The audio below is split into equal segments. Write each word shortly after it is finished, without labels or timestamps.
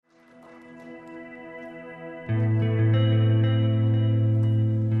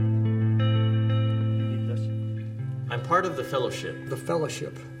I'm part of the fellowship. The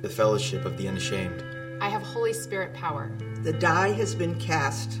fellowship. The fellowship of the unashamed. I have Holy Spirit power. The die has been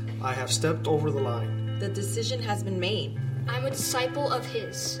cast. I have stepped over the line. The decision has been made. I'm a disciple of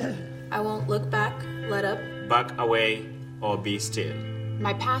His. I won't look back, let up, Back away or be still.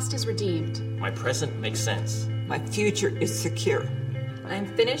 My past is redeemed. My present makes sense. My future is secure. I'm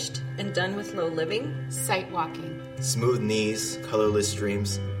finished and done with low living. Sight walking. Smooth knees, colorless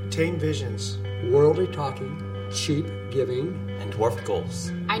dreams. Tame visions. Worldly talking. Cheap giving. And dwarfed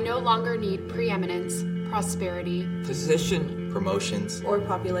goals. I no longer need preeminence, prosperity, Position. Promotions. Or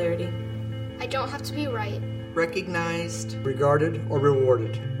popularity. I don't have to be right. Recognized. Regarded or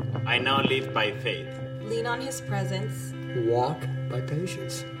rewarded. I now live by faith. Lean on His presence. Walk by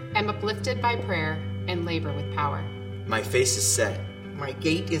patience. am uplifted by prayer and labor with power. My face is set. My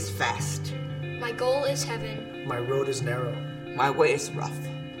gait is fast. My goal is heaven. My road is narrow. My way is rough.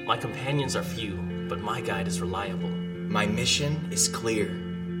 My companions are few, but my guide is reliable. My mission is clear.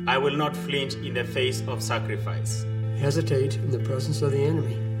 I will not flinch in the face of sacrifice. Hesitate in the presence of the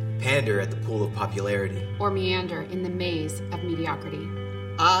enemy. Pander at the pool of popularity. Or meander in the maze of mediocrity.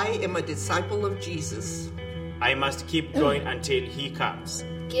 I am a disciple of Jesus. I must keep going until He comes.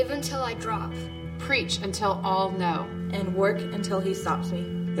 Give until I drop. Preach until all know. And work until He stops me.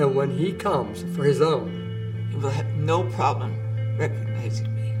 And when He comes for His own, He will have no problem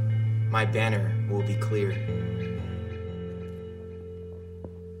recognizing me. My banner will be clear.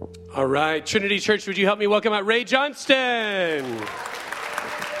 All right, Trinity Church, would you help me welcome out Ray Johnston?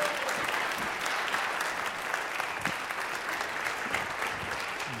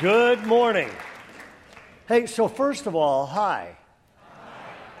 Good morning. Hey, so first of all, hi.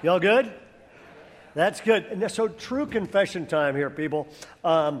 Y'all good? That's good. And so true confession time here, people.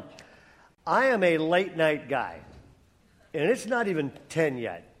 I am a late night guy, and it's not even 10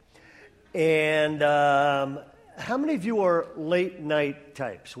 yet. And how many of you are late night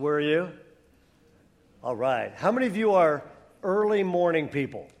types? Where are you? All right. How many of you are early morning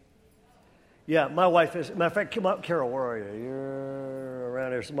people? Yeah, my wife is. Matter of fact, come up, Carol. Where are you? You're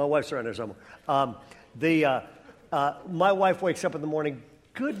around here. My wife's around here somewhere. My wife wakes up in the morning.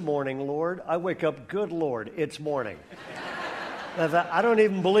 Good morning, Lord. I wake up. Good Lord, it's morning. I don't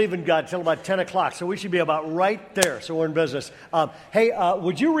even believe in God till about 10 o'clock, so we should be about right there, so we're in business. Hey,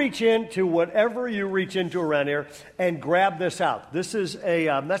 would you reach into whatever you reach into around here and grab this out? This is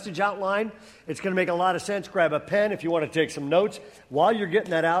a message outline. It's going to make a lot of sense. Grab a pen if you want to take some notes. While you're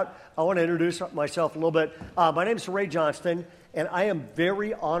getting that out, I want to introduce myself a little bit. My name is Ray Johnston, and I am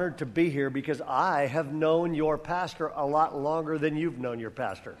very honored to be here because I have known your pastor a lot longer than you've known your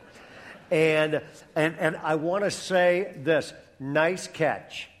pastor. And I want to say this. Nice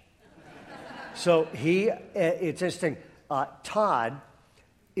catch. So it's interesting. Todd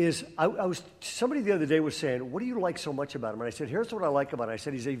is, somebody the other day was saying, what do you like so much about him? And I said, here's what I like about him. I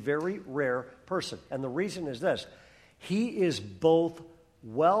said, he's a very rare person. And the reason is this. He is both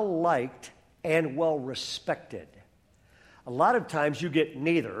well-liked and well-respected. A lot of times you get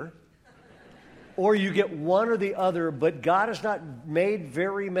neither, or you get one or the other, but God has not made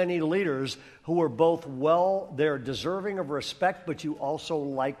very many leaders who are both they're deserving of respect, but you also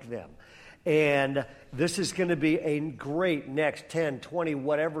like them. And this is going to be a great next 10, 20,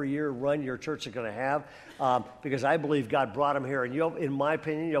 whatever year run your church is going to have, because I believe God brought him here. And you have, in my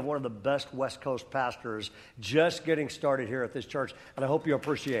opinion, you have one of the best West Coast pastors just getting started here at this church, and I hope you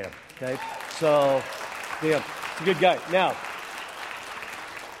appreciate him, okay? So, yeah, he's a good guy. Now,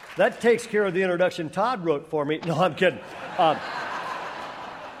 that takes care of the introduction Todd wrote for me. No, I'm kidding.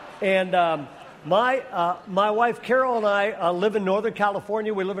 My wife Carol and I live in Northern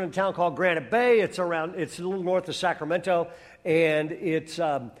California. We live in a town called Granite Bay. It's a little north of Sacramento, and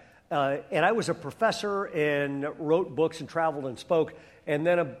and I was a professor and wrote books and traveled and spoke. And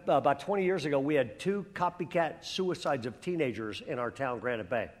then about 20 years ago, we had 2 copycat suicides of teenagers in our town, Granite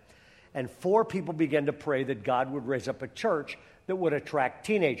Bay, and 4 people began to pray that God would raise up a church that would attract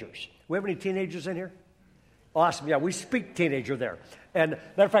teenagers. We have any teenagers in here? Awesome. Yeah, we speak teenager there. And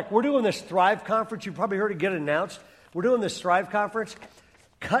matter of fact, we're doing this Thrive Conference. You probably heard it get announced. We're doing this Thrive Conference.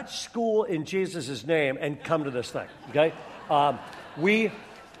 Cut school in Jesus' name and come to this thing, okay?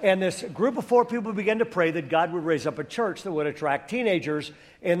 And this group of 4 people began to pray that God would raise up a church that would attract teenagers.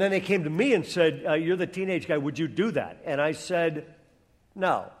 And then they came to me and said, you're the teenage guy. Would you do that? And I said,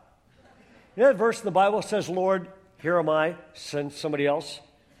 no. You know that verse in the Bible says, Lord, here am I, send somebody else?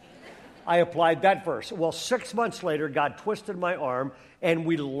 I applied that verse. Well, 6 months later, God twisted my arm, and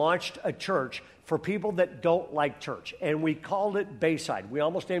we launched a church for people that don't like church. And we called it Bayside. We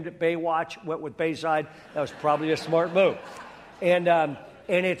almost named it Baywatch, went with Bayside. That was probably a smart move. And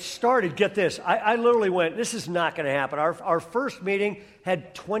it started, get this, I literally went, this is not going to happen. Our first meeting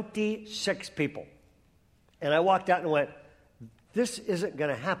had 26 people. And I walked out and went, this isn't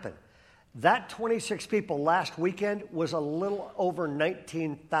going to happen. That 26 people last weekend was a little over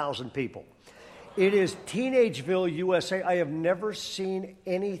 19,000 people. It is Teenageville, USA. I have never seen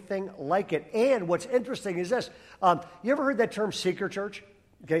anything like it. And what's interesting is this. You ever heard that term seeker church?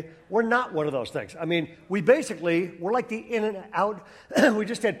 Okay, we're not one of those things. I mean, we're like the in and out. We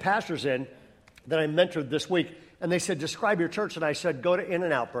just had pastors in that I mentored this week, and they said, describe your church. And I said, go to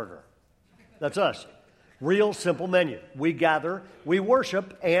In-N-Out Burger. That's us. Real simple menu. We gather, we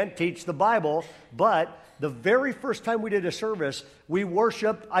worship, and teach the Bible. But the very first time we did a service, we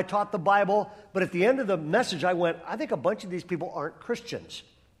worshiped, I taught the Bible, but at the end of the message, I went, I think a bunch of these people aren't Christians,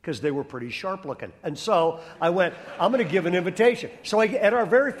 because they were pretty sharp looking. And so I went, I'm going to give an invitation. So at our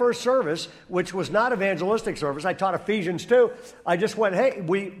very first service, which was not evangelistic service, I taught Ephesians 2. I just went, hey,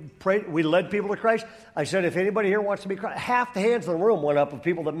 we prayed, we led people to Christ. I said, if anybody here wants to meet Christ, half the hands in the room went up of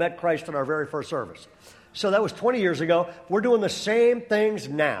people that met Christ in our very first service. So that was 20 years ago. We're doing the same things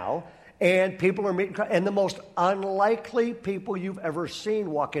now, and people are meeting Christ. And the most unlikely people you've ever seen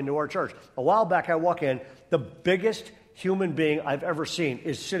walk into our church. A while back, I walk in, the biggest human being I've ever seen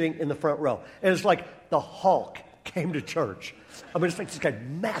is sitting in the front row. And it's like the Hulk came to church. I mean, it's like this guy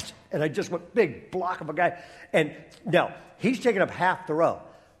massive. And I just went, big block of a guy. And now, he's taking up half the row.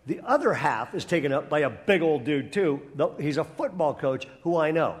 The other half is taken up by a big old dude, too. He's a football coach who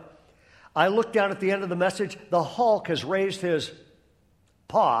I know. I looked down at the end of the message. The Hulk has raised his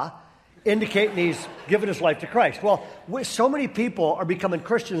paw, indicating he's given his life to Christ. Well, so many people are becoming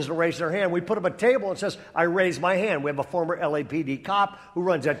Christians and raise their hand. We put up a table and says, I raise my hand. We have a former LAPD cop who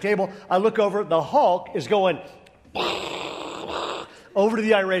runs that table. I look over, the Hulk is going over to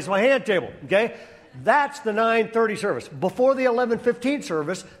the I raise my hand table, okay? That's the 9:30 service. Before the 11:15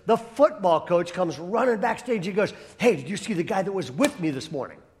 service, the football coach comes running backstage. He goes, hey, did you see the guy that was with me this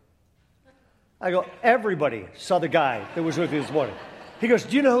morning? I go, everybody saw the guy that was with me this morning. He goes,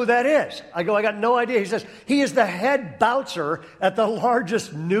 do you know who that is? I go, I got no idea. He says, he is the head bouncer at the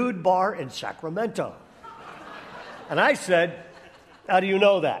largest nude bar in Sacramento. And I said, how do you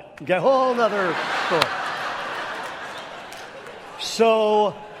know that? Okay, whole nother story.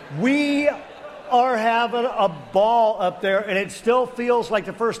 So we are having a ball up there, and it still feels like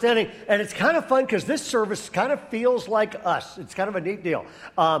the first inning. And it's kind of fun because this service kind of feels like us. It's kind of a neat deal.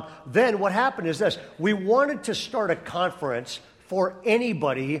 Then what happened is this. We wanted to start a conference for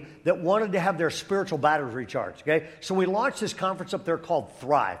anybody that wanted to have their spiritual batteries recharged, okay? So we launched this conference up there called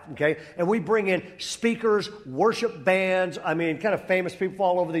Thrive, okay? And we bring in speakers, worship bands, I mean, kind of famous people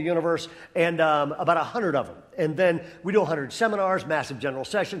all over the universe, and about 100 of them. And then we do 100 seminars, massive general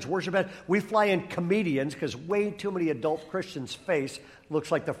sessions, worship bands. We fly in comedians because way too many adult Christians' face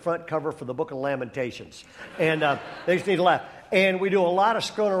looks like the front cover for the Book of Lamentations. And they just need to laugh. And we do a lot of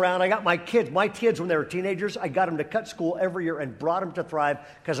screwing around. I got my kids when they were teenagers, I got them to cut school every year and brought them to Thrive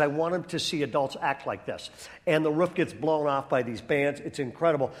because I want them to see adults act like this. And the roof gets blown off by these bands. It's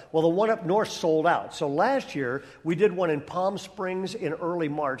incredible. Well, the one up north sold out. So last year, we did one in Palm Springs in early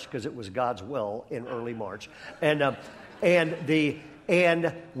March because it was God's will in early March. And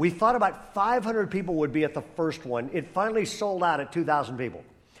we thought about 500 people would be at the first one. It finally sold out at 2,000 people.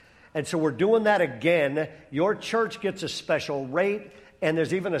 And so we're doing that again. Your church gets a special rate, and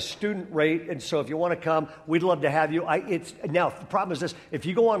there's even a student rate. And so if you want to come, we'd love to have you. Now, the problem is this. If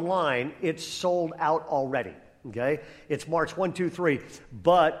you go online, it's sold out already, okay? It's March 1, 2, 3.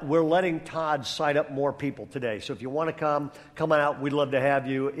 But we're letting Todd sign up more people today. So if you want to come on out. We'd love to have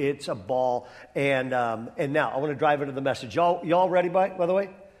you. It's a ball. And now I want to drive into the message. Y'all ready, by the way?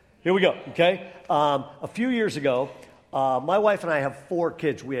 Here we go, okay? A few years ago, my wife and I have 4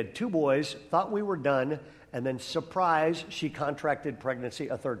 kids. We had 2 boys, thought we were done, and then surprise, she contracted pregnancy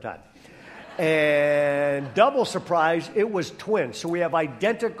a 3rd time. And double surprise, it was twins. So we have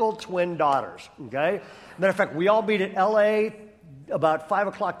identical twin daughters, okay? Matter of fact, we all meet at L.A. about 5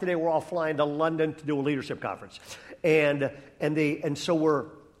 o'clock today. We're all flying to London to do a leadership conference. And so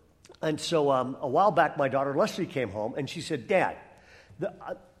a while back, my daughter Leslie came home, and she said, Dad,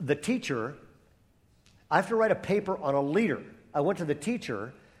 the teacher... I have to write a paper on a leader. I went to the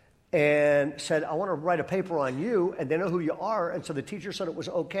teacher and said, I want to write a paper on you, and they know who you are, and so the teacher said it was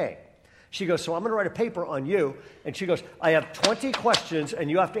okay. She goes, so I'm going to write a paper on you, and she goes, I have 20 questions,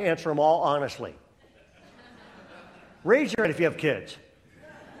 and you have to answer them all honestly. Raise your hand if you have kids.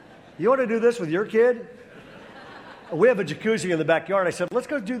 You want to do this with your kid? We have a jacuzzi in the backyard. I said, let's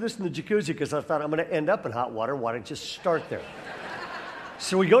go do this in the jacuzzi because I thought I'm going to end up in hot water. Why don't you just start there?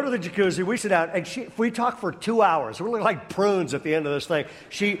 So we go to the jacuzzi, we sit down, and we talk for 2 hours. We're like prunes at the end of this thing.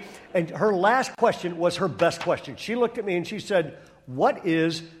 And her last question was her best question. She looked at me and she said, what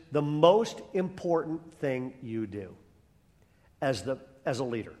is the most important thing you do as a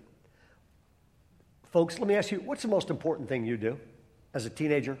leader? Folks, let me ask you, what's the most important thing you do as a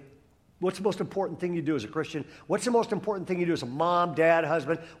teenager? What's the most important thing you do as a Christian? What's the most important thing you do as a mom, dad,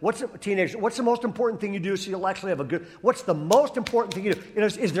 husband? What's a teenager? What's the most important thing you do so you'll actually have a good... What's the most important thing you do?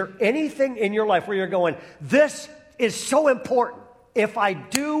 Is there anything in your life where you're going, this is so important. If I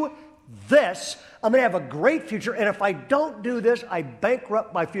do this, I'm going to have a great future. And if I don't do this, I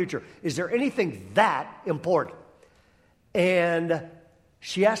bankrupt my future. Is there anything that important? And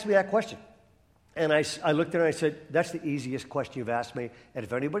she asked me that question. And I looked at her and I said, that's the easiest question you've asked me. And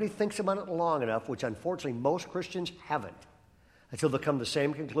if anybody thinks about it long enough, which unfortunately most Christians haven't, until they come to the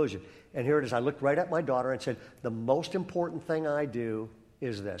same conclusion. And here it is. I looked right at my daughter and said, the most important thing I do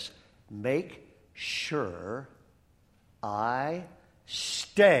is this. Make sure I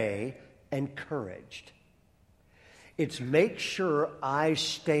stay encouraged. It's make sure I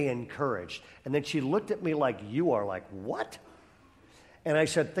stay encouraged. And then she looked at me like you are, like, what? And I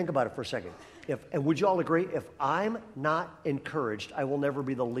said, think about it for a second. And would you all agree, if I'm not encouraged, I will never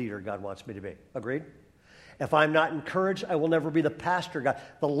be the leader God wants me to be. Agreed? If I'm not encouraged, I will never be the pastor God.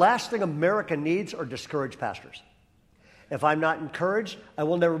 The last thing America needs are discouraged pastors. If I'm not encouraged, I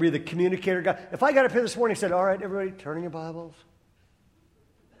will never be the communicator God. If I got up here this morning and said, all right, everybody, turn in your Bibles.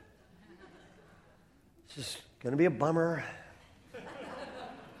 This is going to be a bummer.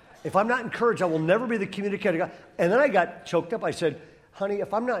 If I'm not encouraged, I will never be the communicator God. And then I got choked up. I said, honey,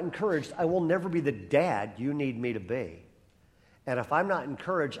 if I'm not encouraged, I will never be the dad you need me to be. And if I'm not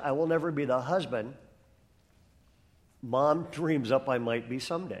encouraged, I will never be the husband Mom dreams up I might be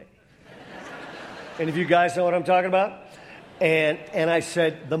someday. And if you guys know what I'm talking about? And I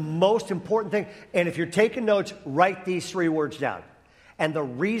said, the most important thing, and if you're taking notes, write these 3 words down. And the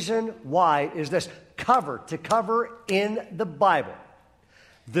reason why is this: to cover in the Bible.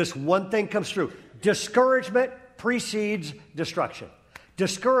 This one thing comes through. Discouragement precedes destruction.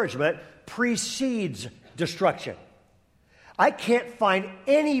 Discouragement precedes destruction. I can't find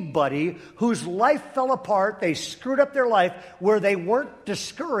anybody whose life fell apart, they screwed up their life, where they weren't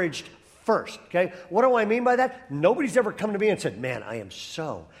discouraged first, okay? What do I mean by that? Nobody's ever come to me and said, man, I am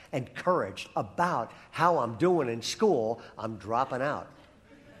so encouraged about how I'm doing in school, I'm dropping out.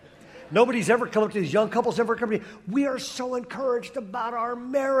 Nobody's ever come up to these young couples, ever come to me, we are so encouraged about our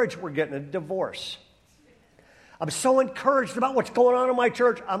marriage, we're getting a divorce. I'm so encouraged about what's going on in my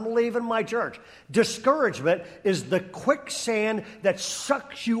church, I'm leaving my church. Discouragement is the quicksand that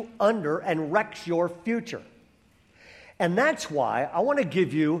sucks you under and wrecks your future. And that's why I want to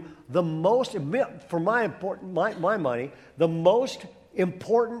give you the most, for my money, the most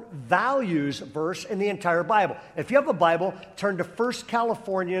important values verse in the entire Bible. If you have a Bible, turn to 1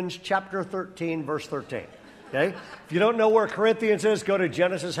 Corinthians chapter 13, verse 13. Okay? If you don't know where Corinthians is, go to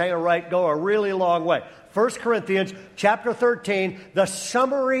Genesis, hang a right, go a really long way. 1 Corinthians chapter 13, the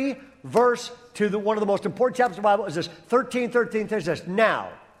summary verse to one of the most important chapters of the Bible is this. 13 says this. Now,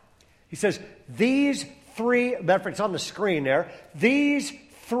 he says, these 3, matter of fact, it's on the screen there, these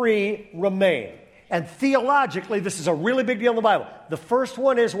 3 remain. And theologically, this is a really big deal in the Bible. The first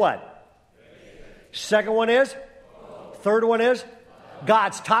one is what? Second one is? Third one is?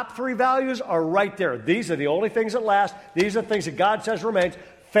 God's top 3 values are right there. These are the only things that last. These are the things that God says remains.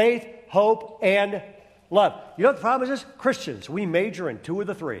 Faith, hope, and love. You know what the problem is? Christians, we major in 2 of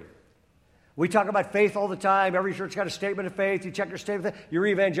the 3. We talk about faith all the time. Every church's got a statement of faith. You check your statement of faith. You're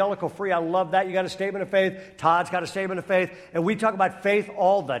evangelical free. I love that. You got a statement of faith. Todd's got a statement of faith. And we talk about faith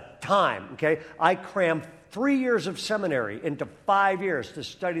all the time, okay? I crammed 3 years of seminary into 5 years to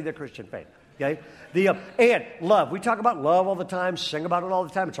study the Christian faith, okay? And love. We talk about love all the time, sing about it all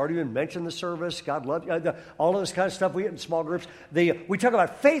the time. It's already been mentioned in the service. God love you. All of this kind of stuff we get in small groups. We talk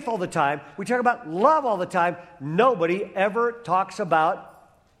about faith all the time. We talk about love all the time. Nobody ever talks about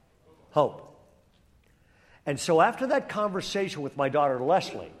hope. And so after that conversation with my daughter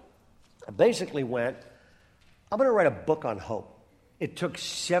Leslie, I basically went, I'm going to write a book on hope. It took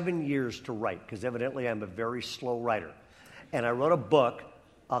 7 years to write because evidently I'm a very slow writer. And I wrote a book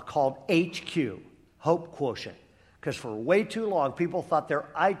called HQ, Hope Quotient, because for way too long people thought their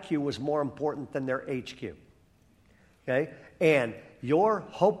IQ was more important than their HQ. Okay? And your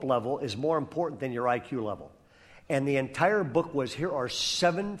hope level is more important than your IQ level. And the entire book was, here are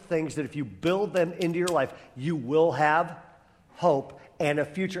 7 things that if you build them into your life, you will have hope and a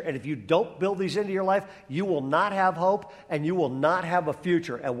future. And if you don't build these into your life, you will not have hope and you will not have a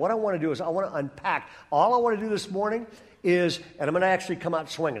future. And what I want to do is I want to unpack. All I want to do this morning is, and I'm going to actually come out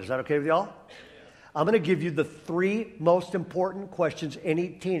swinging. Is that okay with y'all? I'm going to give you the 3 most important questions any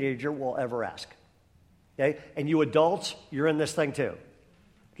teenager will ever ask. Okay? And you adults, you're in this thing too.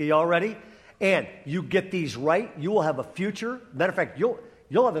 Okay, y'all ready? And you get these right, you will have a future. Matter of fact,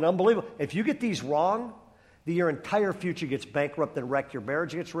 you'll have an unbelievable. If you get these wrong, your entire future gets bankrupt and wrecked. Your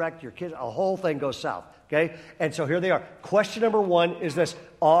marriage gets wrecked. Your kids, a whole thing goes south. Okay? And so here they are. Question number 1 is this: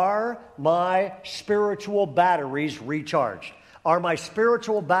 are my spiritual batteries recharged? Are my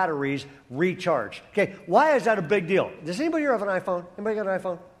spiritual batteries recharged? Okay, why is that a big deal? Does anybody here have an iPhone? Anybody got an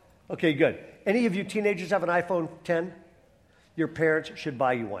iPhone? Okay, good. Any of you teenagers have an iPhone 10? Your parents should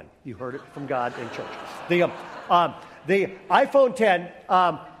buy you one. You heard it from God in church. The iPhone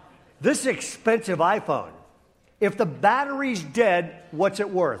 10, this expensive iPhone, if the battery's dead, what's it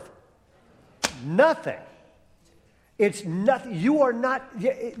worth? Nothing. It's nothing. You are not,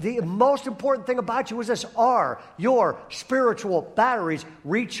 the most important thing about you is this: are your spiritual batteries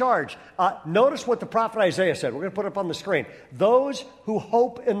recharged? Notice what the prophet Isaiah said. We're going to put it up on the screen. Those who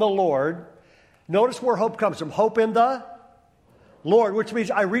hope in the Lord, notice where hope comes from. Hope in the Lord, which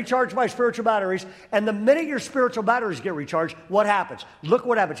means I recharge my spiritual batteries. And the minute your spiritual batteries get recharged, what happens? Look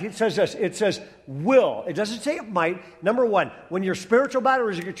what happens. It says this. It says will. It doesn't say it might. Number 1, when your spiritual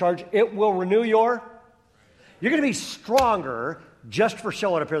batteries get charged, it will renew your. You're going to be stronger just for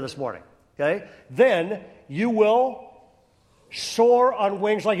showing up here this morning. Okay? Then you will soar on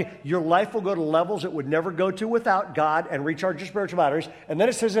wings like your life will go to levels it would never go to without God and recharge your spiritual batteries. And then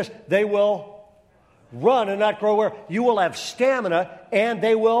it says this: they will run and not grow weary. You will have stamina, and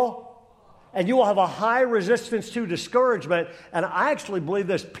you will have a high resistance to discouragement. And I actually believe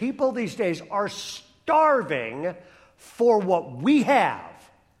this: people these days are starving for what we have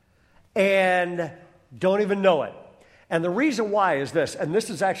and don't even know it. And the reason why is this, and this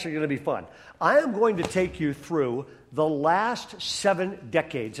is actually going to be fun. I am going to take you through the last 7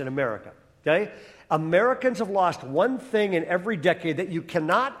 decades in America. Okay? Americans have lost one thing in every decade that you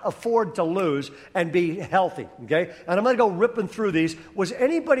cannot afford to lose and be healthy, okay? And I'm going to go ripping through these. Was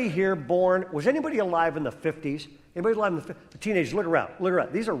anybody alive in the 50s? Anybody alive in the 50s? Teenagers, look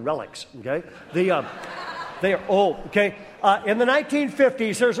around. These are relics, okay? They are old, okay? In the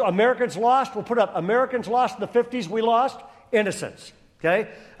 1950s, there's Americans lost. We'll put up Americans lost in the 50s. We lost innocence. Okay?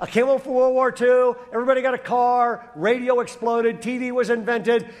 I came home from World War II. Everybody got a car. Radio exploded. TV was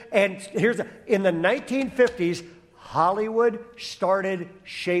invented. And in the 1950s, Hollywood started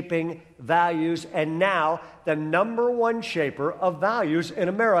shaping values. And now the number 1 shaper of values in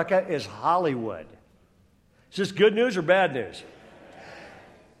America is Hollywood. Is this good news or bad news?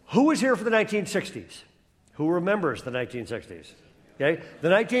 Who was here for the 1960s? Who remembers the 1960s? Okay? The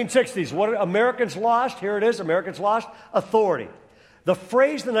 1960s, what Americans lost, here it is, Americans lost authority. The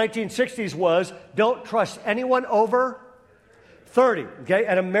phrase in the 1960s was, don't trust anyone over 30, okay?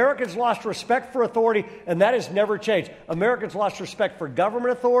 And Americans lost respect for authority, and that has never changed. Americans lost respect for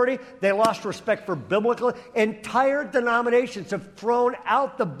government authority. They lost respect for biblical. Entire denominations have thrown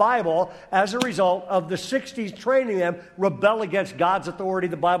out the Bible as a result of the 60s training them rebel against God's authority,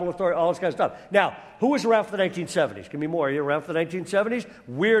 the Bible authority, all this kind of stuff. Now, who was around for the 1970s? Give me more. Are you around for the 1970s?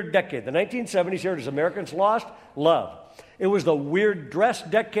 Weird decade. The 1970s, here it is. Americans lost love. It was the weird dress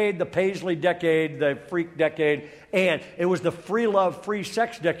decade, the paisley decade, the freak decade, and it was the free love, free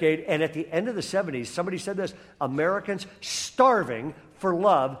sex decade. And at the end of the 70s, somebody said this: Americans starving for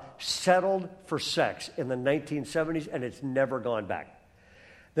love settled for sex in the 1970s, and it's never gone back.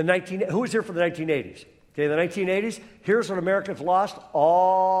 Who was here for the 1980s? Okay, the 1980s, here's what Americans lost: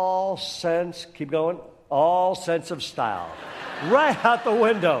 all sense of style. Right out the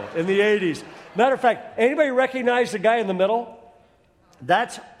window in the 80s. Matter of fact, anybody recognize the guy in the middle?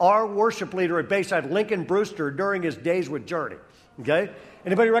 That's our worship leader at Bayside, Lincoln Brewster, during his days with Journey. Okay?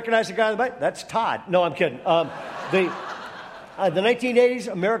 Anybody recognize the guy in the back? That's Todd. No, I'm kidding. The 1980s,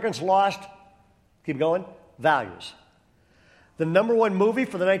 Americans lost, keep going, values. The number 1 movie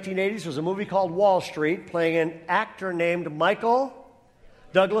for the 1980s was a movie called Wall Street, playing an actor named Michael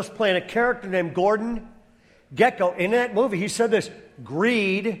Douglas, playing a character named Gordon Gekko. In that movie, he said this: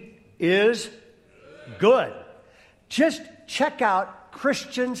 greed is good. Just check out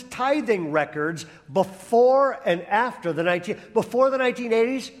Christians' tithing records before and after before the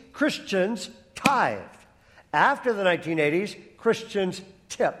 1980s, Christians tithed. After the 1980s, Christians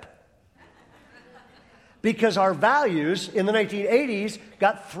tip. Because our values in the 1980s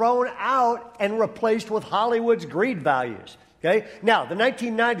got thrown out and replaced with Hollywood's greed values. Okay? Now, the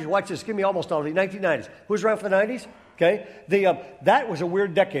 1990s, watch this, give me almost all of the 1990s. Who's around for the 90s? Okay? That was a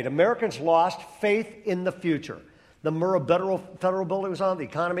weird decade. Americans lost faith in the future. The Murrah Federal Building was on, the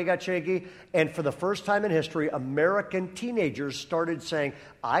economy got shaky, and for the first time in history, American teenagers started saying,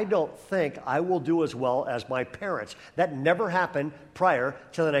 I don't think I will do as well as my parents. That never happened prior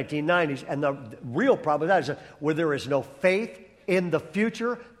to the 1990s, and the real problem with that is that where there is no faith in the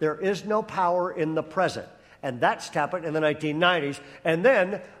future, there is no power in the present. And that's happened in the 1990s. And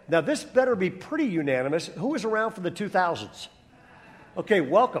then, now this better be pretty unanimous. Who was around for the 2000s? Okay,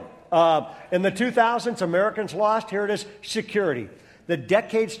 welcome. In the 2000s, Americans lost, here it is, security. The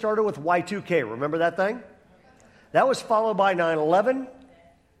decade started with Y2K. Remember that thing? That was followed by 9/11,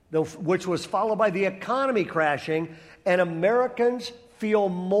 which was followed by the economy crashing, and Americans feel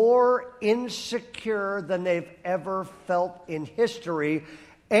more insecure than they've ever felt in history.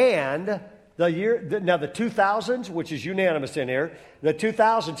 And the 2000s, which is unanimous in here, the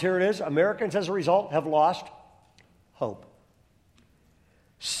 2000s, here it is, Americans as a result have lost hope.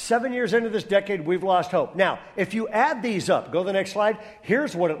 7 years into this decade, we've lost hope. Now, if you add these up, go to the next slide,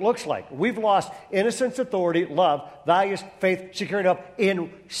 here's what it looks like. We've lost innocence, authority, love, values, faith, security, hope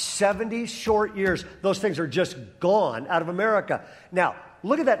in 70 short years. Those things are just gone out of America. Now,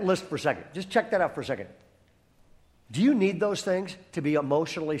 look at that list for a second. Just check that out for a second. Do you need those things to be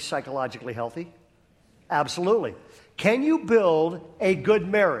emotionally, psychologically healthy? Absolutely. Can you build a good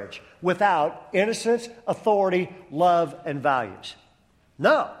marriage without innocence, authority, love, and values?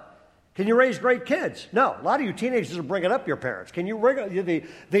 No. Can you raise great kids? No. A lot of you teenagers are bringing up your parents. Can you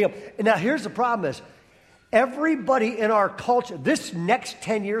now here's the problem is, everybody in our culture, this next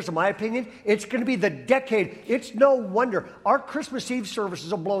 10 years, in my opinion, it's going to be the decade. It's no wonder our Christmas Eve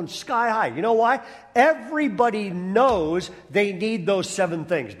services are blown sky high. You know why? Everybody knows they need those 7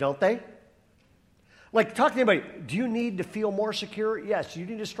 things, don't they? Like, talk to anybody. Do you need to feel more secure? Yes. Do you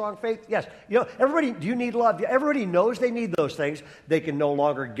need a strong faith? Yes. You know, everybody, do you need love? Everybody knows they need those things. They can no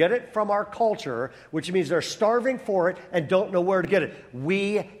longer get it from our culture, which means they're starving for it and don't know where to get it.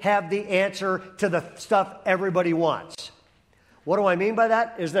 We have the answer to the stuff everybody wants. What do I mean by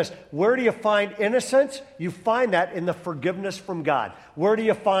that? Is this: where do you find innocence? You find that in the forgiveness from God. Where do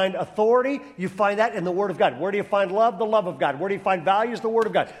you find authority? You find that in the Word of God. Where do you find love? The love of God. Where do you find values? The Word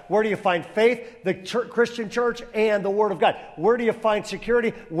of God. Where do you find faith? The Christian church and the Word of God. Where do you find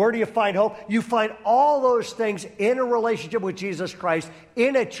security? Where do you find hope? You find all those things in a relationship with Jesus Christ,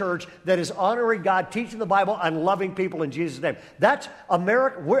 in a church that is honoring God, teaching the Bible, and loving people in Jesus' name. That's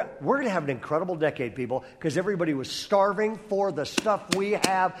America. We're going to have an incredible decade, people, because everybody was starving for the stuff we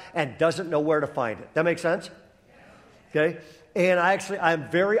have and doesn't know where to find it. That makes sense? Okay? And I'm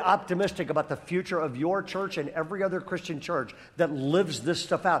very optimistic about the future of your church and every other Christian church that lives this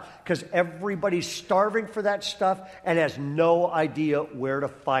stuff out, because everybody's starving for that stuff and has no idea where to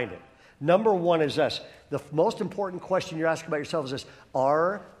find it. Number one is this. The most important question you're asking about yourself is this: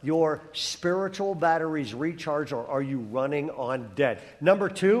 are your spiritual batteries recharged, or are you running on dead? Number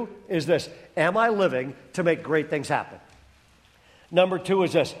two is this: am I living to make great things happen? Number two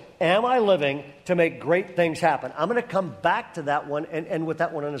is this: am I living to make great things happen? I'm going to come back to that one and end with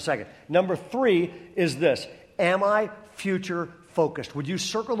that one in a second. Number three is this: am I future focused? Would you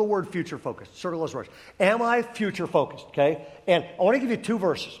circle the word future focused? Circle those words. Am I future focused? Okay? And I want to give you 2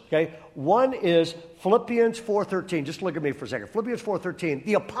 verses. Okay? One is Philippians 4:13. Just look at me for a second. Philippians 4:13.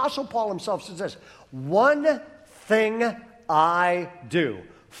 The Apostle Paul himself says this: one thing I do,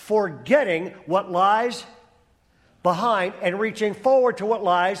 forgetting what lies behind and reaching forward to what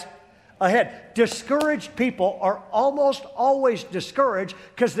lies ahead. Discouraged people are almost always discouraged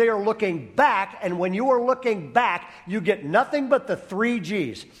because they are looking back, and when you are looking back, you get nothing but the 3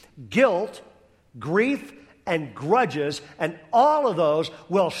 G's: guilt, grief, and grudges, and all of those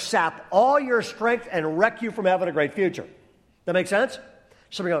will sap all your strength and wreck you from having a great future. That make sense?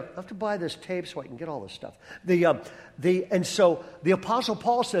 Somebody goes, I have to buy this tape so I can get all this stuff. And so the Apostle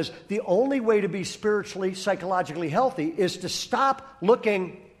Paul says the only way to be spiritually, psychologically healthy is to stop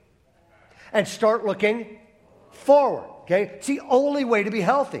looking and start looking forward. Okay? It's the only way to be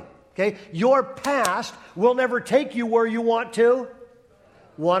healthy. Okay? Your past will never take you where you want to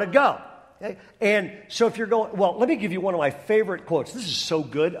go. Okay? And so if you're going, well, let me give you one of my favorite quotes. This is so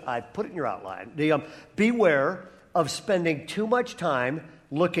good, I put it in your outline. Beware of spending too much time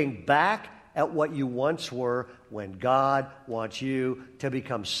looking back at what you once were, when God wants you to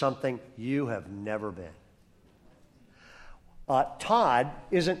become something you have never been. Todd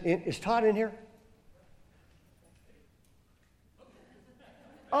is Todd in here?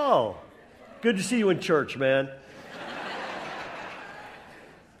 Oh, good to see you in church, man.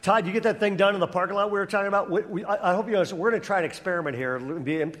 Todd, you get that thing done in the parking lot we were talking about? I hope you know, so we're going to try an experiment here. It'll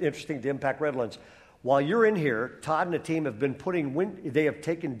be interesting to Impact Redlands. While you're in here, Todd and the team have been they have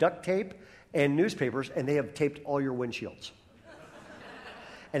taken duct tape and newspapers, and they have taped all your windshields.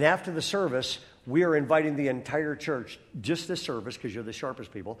 And after the service, we are inviting the entire church, just this service, because you're the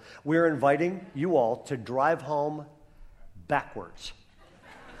sharpest people, we're inviting you all to drive home backwards.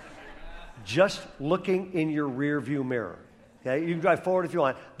 Just looking in your rear view mirror. Okay, you can drive forward if you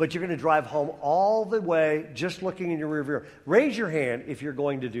want, but you're going to drive home all the way just looking in your rear view mirror. Raise your hand if you're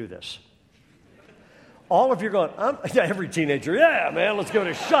going to do this. All of you are going, every teenager, yeah, man, let's give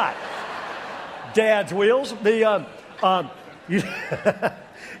it a shot. Dad's wheels. It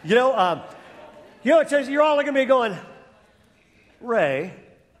says you're all looking at me going, Ray,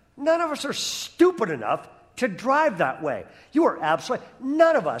 none of us are stupid enough to drive that way. You are absolutely,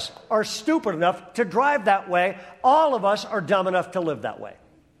 none of us are stupid enough to drive that way. All of us are dumb enough to live that way.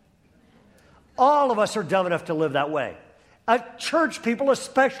 All of us are dumb enough to live that way. Church people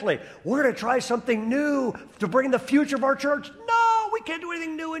especially, we're going to try something new to bring the future of our church. No, we can't do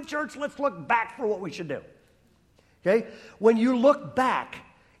anything new in church. Let's look back for what we should do. Okay? When you look back,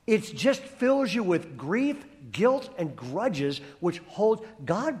 it just fills you with grief, guilt, and grudges, which hold.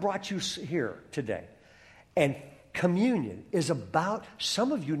 God brought you here today. And communion is about,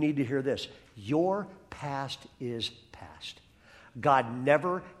 some of you need to hear this, your past is past. God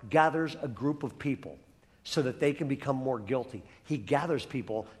never gathers a group of people so that they can become more guilty. He gathers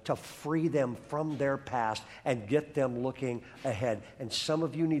people to free them from their past and get them looking ahead. And some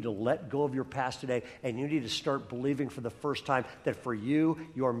of you need to let go of your past today, and you need to start believing for the first time that for you,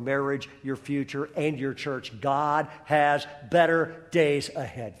 your marriage, your future, and your church, God has better days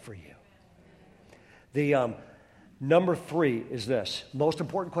ahead for you. The number 3 is this. Most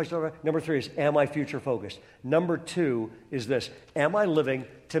important question number 3 is, am I future focused? Number 2 is this. Am I living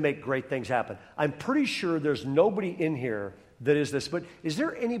to make great things happen? I'm pretty sure there's nobody in here that is this, but is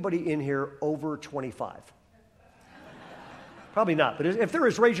there anybody in here over 25? Probably not, but if there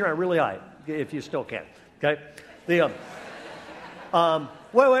is, raise your hand really high, if you still can, okay? Wait,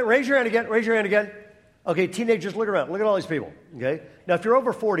 raise your hand again. Okay, teenagers, look around. Look at all these people, okay? Now, if you're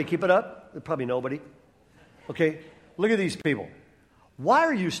over 40, keep it up. There's probably nobody. Okay, look at these people. Why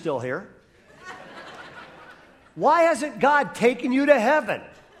are you still here? Why hasn't God taken you to heaven?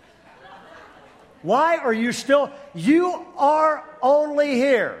 Why are you still? You are only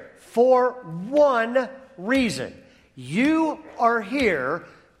here for one reason. You are here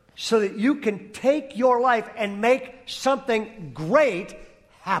so that you can take your life and make something great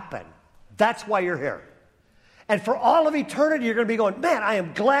happen. That's why you're here. And for all of eternity, you're going to be going, man, I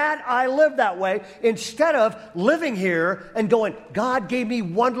am glad I lived that way, instead of living here and going, God gave me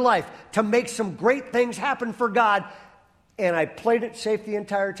one life to make some great things happen for God, and I played it safe the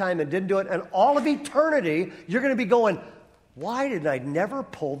entire time and didn't do it. And all of eternity, you're going to be going, why did I never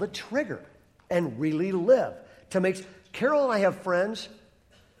pull the trigger and really live to make... Carol and I have friends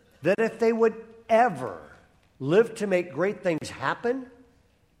that if they would ever live to make great things happen,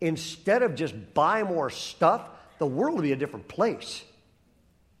 instead of just buy more stuff, the world would be a different place.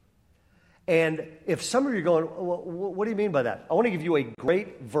 And if some of you are going, well, what do you mean by that? I want to give you a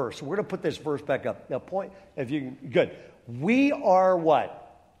great verse. We're going to put this verse back up. Now, good. We are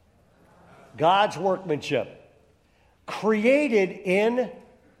what? God's workmanship. Created in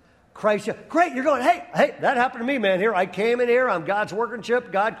Christ. Great, you're going, hey, that happened to me, man. Here, I came in here. I'm God's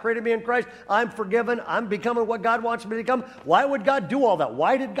workmanship. God created me in Christ. I'm forgiven. I'm becoming what God wants me to become. Why would God do all that?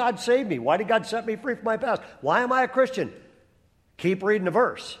 Why did God save me? Why did God set me free from my past? Why am I a Christian? Keep reading the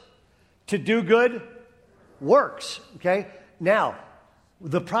verse. To do good works, okay? Now,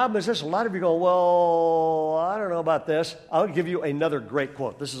 the problem is this. A lot of you go, well, I don't know about this. I'll give you another great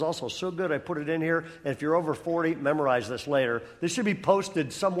quote. This is also so good I put it in here. And if you're over 40, memorize this later. This should be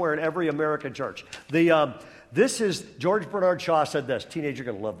posted somewhere in every American church. This is, George Bernard Shaw said this. Teenager,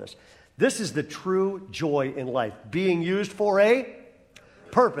 you're going to love this. This is the true joy in life. Being used for a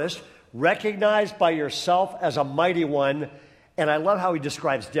purpose, recognized by yourself as a mighty one. And I love how he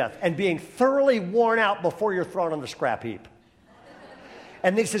describes death. And being thoroughly worn out before you're thrown on the scrap heap.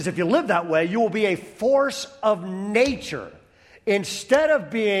 And he says, if you live that way, you will be a force of nature instead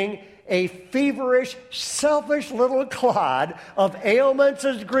of being a feverish, selfish little clod of ailments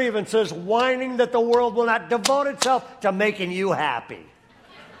and grievances, whining that the world will not devote itself to making you happy.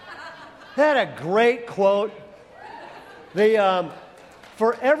 That a great quote.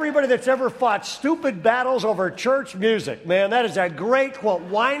 For everybody that's ever fought stupid battles over church music, man, that is a great quote.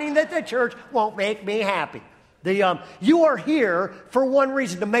 Whining that the church won't make me happy. You are here for one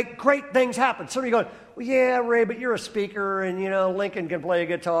reason, to make great things happen. Some of you going, well, yeah, Ray, but you're a speaker, and, Lincoln can play a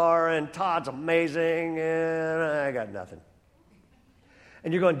guitar, and Todd's amazing, and I got nothing.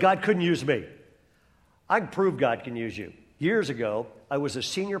 And you're going, God couldn't use me. I can prove God can use you. Years ago, I was a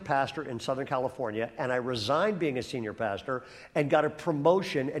senior pastor in Southern California, and I resigned being a senior pastor and got a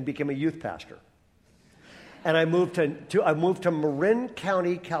promotion and became a youth pastor. And I moved to Marin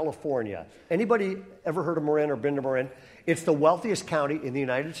County, California. Anybody ever heard of Marin or been to Marin? It's the wealthiest county in the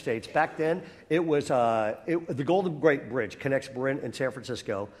United States. Back then, it was the Golden Gate Bridge connects Marin and San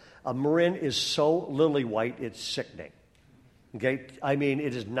Francisco. Marin is so lily white, it's sickening. Okay, I mean,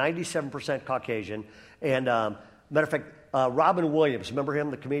 it is 97% Caucasian. And matter of fact, Robin Williams, remember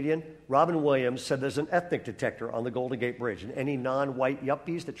him, the comedian? Robin Williams said there's an ethnic detector on the Golden Gate Bridge, and any non-white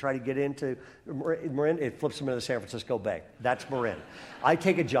yuppies that try to get into Marin, it flips them into the San Francisco Bay. That's Marin. I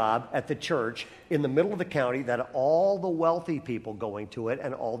take a job at the church in the middle of the county that all the wealthy people going to it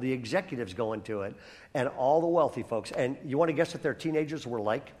and all the executives going to it and all the wealthy folks. And you want to guess what their teenagers were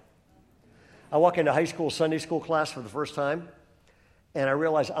like? I walk into high school Sunday school class for the first time, and I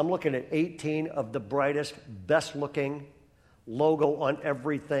realize I'm looking at 18 of the brightest, best-looking, logo on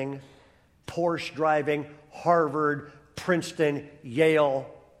everything, Porsche driving, Harvard, Princeton,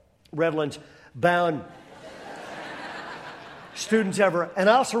 Yale, Redlands, bound students ever. And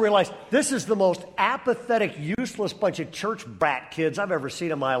I also realized this is the most apathetic, useless bunch of church brat kids I've ever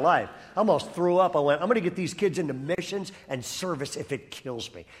seen in my life. I almost threw up. I went, I'm going to get these kids into missions and service if it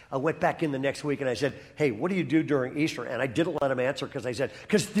kills me. I went back in the next week and I said, hey, what do you do during Easter? And I didn't let them answer because I said,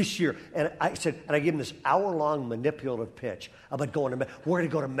 because this year, and I gave them this hour-long manipulative pitch about we're going to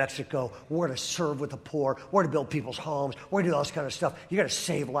go to Mexico, we're going to serve with the poor, we're going to build people's homes, we're going to do all this kind of stuff. You got to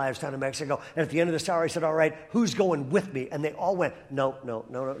save lives down in Mexico. And at the end of this hour, I said, all right, who's going with me? And they all went,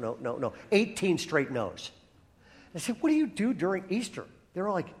 no. 18 straight no's. I said, what do you do during Easter? They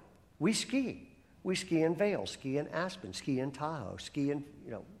were like, we ski. We ski in Vail, ski in Aspen, ski in Tahoe, ski in,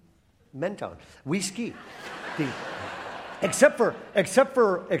 Mentone. We ski. Except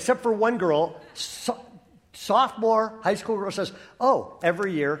for one girl, sophomore high school girl says, oh,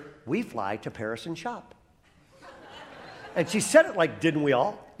 every year we fly to Paris and shop. And she said it like, didn't we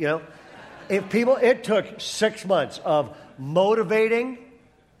all? It took 6 months of motivating,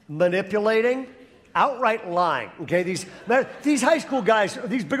 manipulating, outright lying. Okay, these high school guys,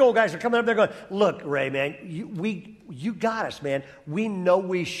 these big old guys are coming up there going, look, Ray, man, you got us, man. We know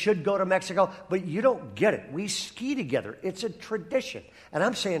we should go to Mexico, but you don't get it. We ski together. It's a tradition. And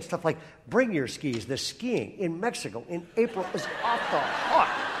I'm saying stuff like, bring your skis. The skiing in Mexico in April is off the hook.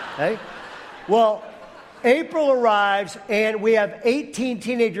 Okay? Well, April arrives, and we have 18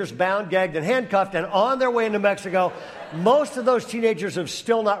 teenagers bound, gagged, and handcuffed, and on their way into Mexico. Most of those teenagers have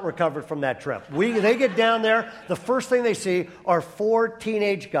still not recovered from that trip. They get down there. The first thing they see are 4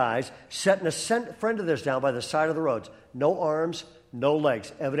 teenage guys setting a friend of theirs down by the side of the roads. No arms, no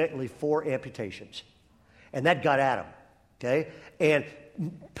legs. Evidently 4 amputations. And that got at them. Okay? And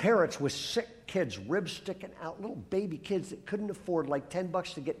parents with sick kids, ribs sticking out, little baby kids that couldn't afford like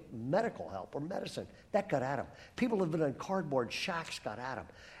 $10 to get medical help or medicine. That got at them. People living in cardboard shacks got at them.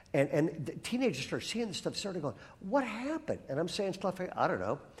 And the teenagers start seeing this stuff, started going, what happened? And I'm saying stuff like, I don't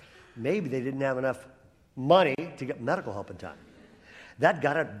know. Maybe they didn't have enough money to get medical help in time. That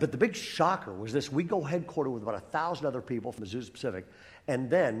got it. But the big shocker was this. We go headquartered with about 1,000 other people from Azusa Pacific. And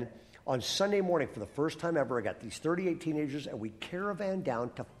then on Sunday morning, for the first time ever, I got these 38 teenagers, and we caravan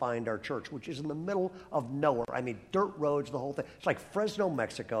down to find our church, which is in the middle of nowhere. I mean, dirt roads, the whole thing. It's like Fresno,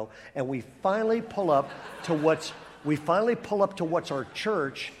 Mexico. And we finally pull up to what's our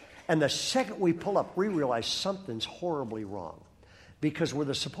church. And the second we pull up, we realize something's horribly wrong. Because where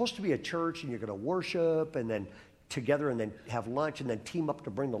there's supposed to be a church and you're going to worship and then together and then have lunch and then team up to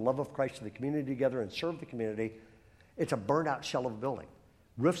bring the love of Christ to the community together and serve the community, it's a burned out shell of a building.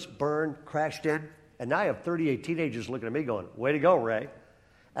 Roofs burned, crashed in, and now I have 38 teenagers looking at me going, way to go, Ray.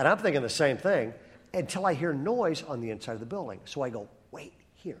 And I'm thinking the same thing until I hear noise on the inside of the building. So I go, wait,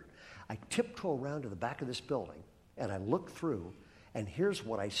 here. I tiptoe around to the back of this building and I look through. And here's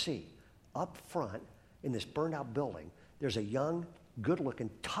what I see. Up front in this burned-out building, there's a young, good-looking,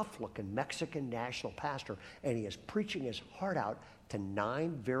 tough-looking Mexican national pastor, and he is preaching his heart out to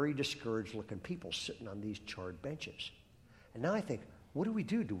 9 very discouraged-looking people sitting on these charred benches. And now I think, what do we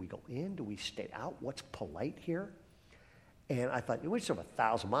do? Do we go in? Do we stay out? What's polite here? And I thought, we still have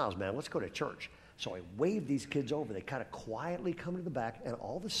 1,000 miles, man. Let's go to church. So I waved these kids over. They kind of quietly come to the back, and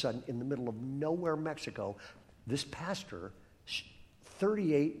all of a sudden, in the middle of nowhere, Mexico, this pastor,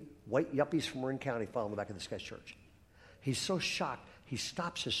 38 white yuppies from Marin County follow in the back of this guy's church. He's so shocked, he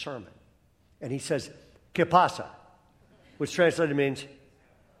stops his sermon. And he says, ¿Qué pasa? Which translated means,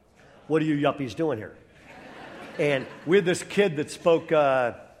 what are you yuppies doing here? And we had this kid that spoke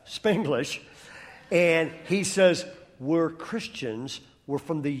Spanglish. And he says, we're Christians. We're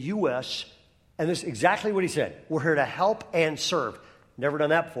from the U.S. And this is exactly what he said. We're here to help and serve. Never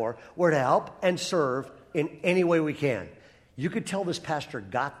done that before. We're to help and serve in any way we can. You could tell this pastor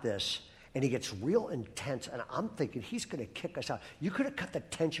got this, and he gets real intense, and I'm thinking he's going to kick us out. You could have cut the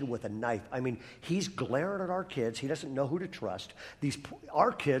tension with a knife. I mean, he's glaring at our kids. He doesn't know who to trust.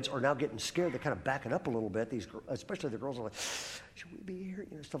 Our kids are now getting scared. They're kind of backing up a little bit. Especially the girls are like, should we be here?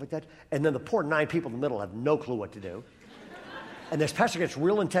 Stuff like that. And then the poor 9 people in the middle have no clue what to do. And this pastor gets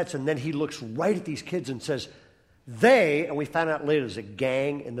real intense, and then he looks right at these kids and says, and we found out later, there's a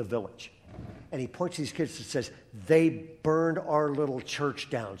gang in the village. And he points to these kids and says, they burned our little church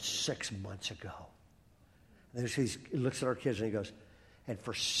down 6 months ago. And he looks at our kids and he goes, and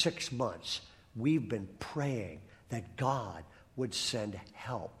for 6 months, we've been praying that God would send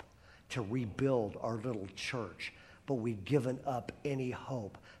help to rebuild our little church. But we'd given up any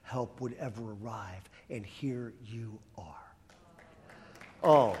hope help would ever arrive. And here you are.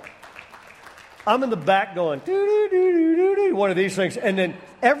 Oh, I'm in the back going, doo-doo-doo-doo-doo, one of these things. And then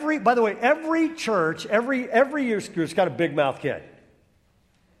every church, every youth group's got a big mouth kid.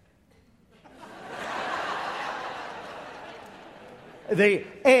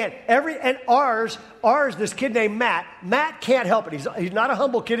 And ours, this kid named Matt can't help it. He's not a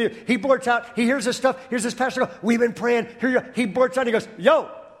humble kid. He blurts out, he hears this stuff, here's this pastor go, we've been praying. He blurts out, he goes,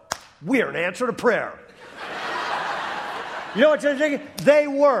 yo, we're an answer to prayer. You know what I'm thinking? They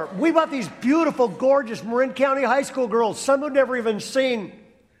were. We bought these beautiful, gorgeous Marin County high school girls. Some had never even seen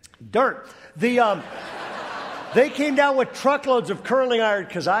dirt. They came down with truckloads of curling iron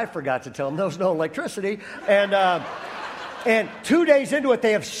because I forgot to tell them there was no electricity. And 2 days into it,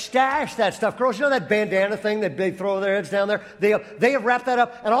 they have stashed that stuff. Girls, you know that bandana thing that they throw their heads down there? They have wrapped that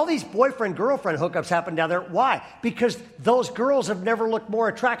up. And all these boyfriend-girlfriend hookups happen down there. Why? Because those girls have never looked more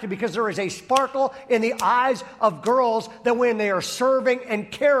attractive, because there is a sparkle in the eyes of girls that when they are serving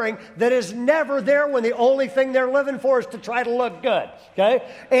and caring that is never there when the only thing they're living for is to try to look good.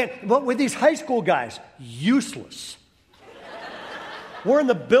 Okay? But with these high school guys, useless. We're in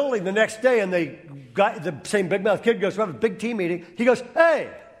the building the next day, and the same big mouth kid goes, we have a big team meeting. He goes, hey,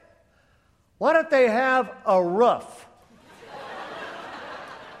 why don't they have a roof?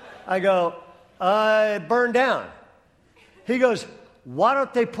 I go, it burned down. He goes, why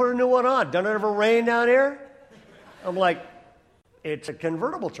don't they put a new one on? Doesn't it ever rain down here? I'm like, it's a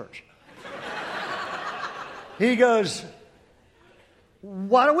convertible church. He goes,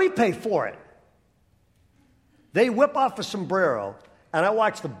 why don't we pay for it? They whip off a sombrero. And I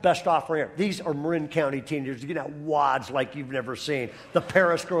watched the best offering ever. These are Marin County teenagers. You get out wads like you've never seen. The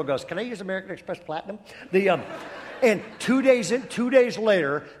Paris girl goes, can I use American Express Platinum? And 2 days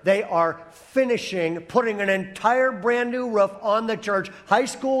later, they are putting an entire brand new roof on the church. High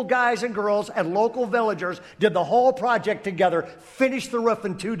school guys and girls and local villagers did the whole project together, finished the roof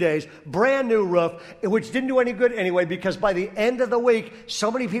in 2 days, brand new roof, which didn't do any good anyway, because by the end of the week, so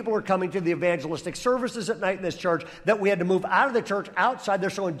many people were coming to the evangelistic services at night in this church that we had to move out of the church outside.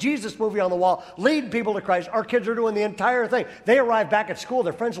 They're showing Jesus movie on the wall, leading people to Christ. Our kids are doing the entire thing. They arrive back at school.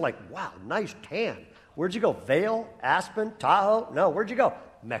 Their friends are like, wow, nice tan. Where'd you go? Vail? Aspen? Tahoe? No, where'd you go?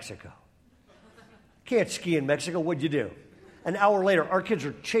 Mexico. Can't ski in Mexico. What'd you do? An hour later, our kids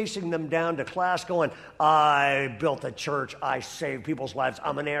are chasing them down to class going, I built a church. I saved people's lives.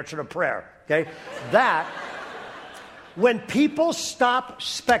 I'm an answer to prayer. Okay? When people stop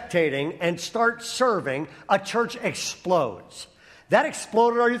spectating and start serving, a church explodes. That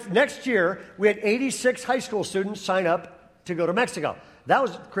exploded our youth. Next year, we had 86 high school students sign up to go to Mexico.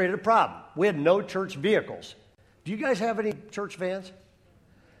 That created a problem. We had no church vehicles. Do you guys have any church vans?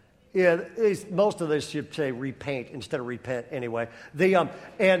 Yeah, most of this should say repaint instead of repent anyway.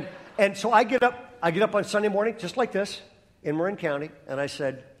 And so I get up on Sunday morning just like this in Marin County, and I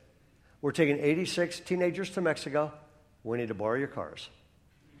said, we're taking 86 teenagers to Mexico. We need to borrow your cars.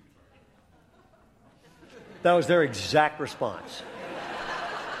 That was their exact response.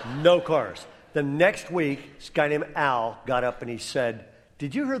 No cars. The next week, this guy named Al got up and he said,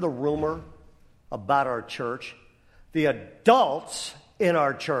 did you hear the rumor about our church? The adults in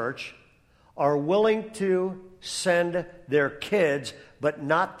our church are willing to send their kids, but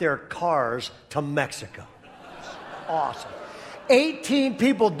not their cars, to Mexico. Awesome. 18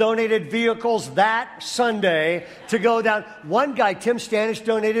 people donated vehicles that Sunday to go down. One guy, Tim Stanish,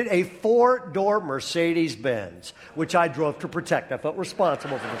 donated a 4-door Mercedes-Benz, which I drove to protect. I felt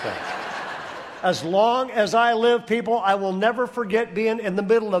responsible for the thing. As long as I live, people, I will never forget being in the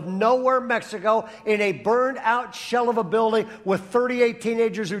middle of nowhere, Mexico, in a burned out shell of a building with 38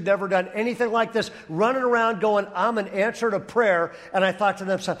 teenagers who'd never done anything like this, running around going, I'm an answer to prayer. And I thought to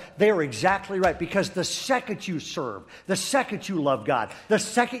themselves, they are exactly right. Because the second you serve, the second you love God, the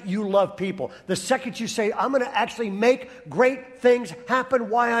second you love people, the second you say, I'm going to actually make great things happen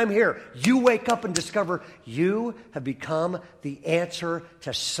while I'm here, you wake up and discover you have become the answer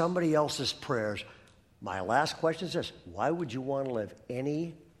to somebody else's prayers. My last question is this: why would you want to live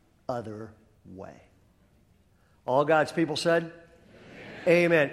any other way? All God's people said, Amen. Amen.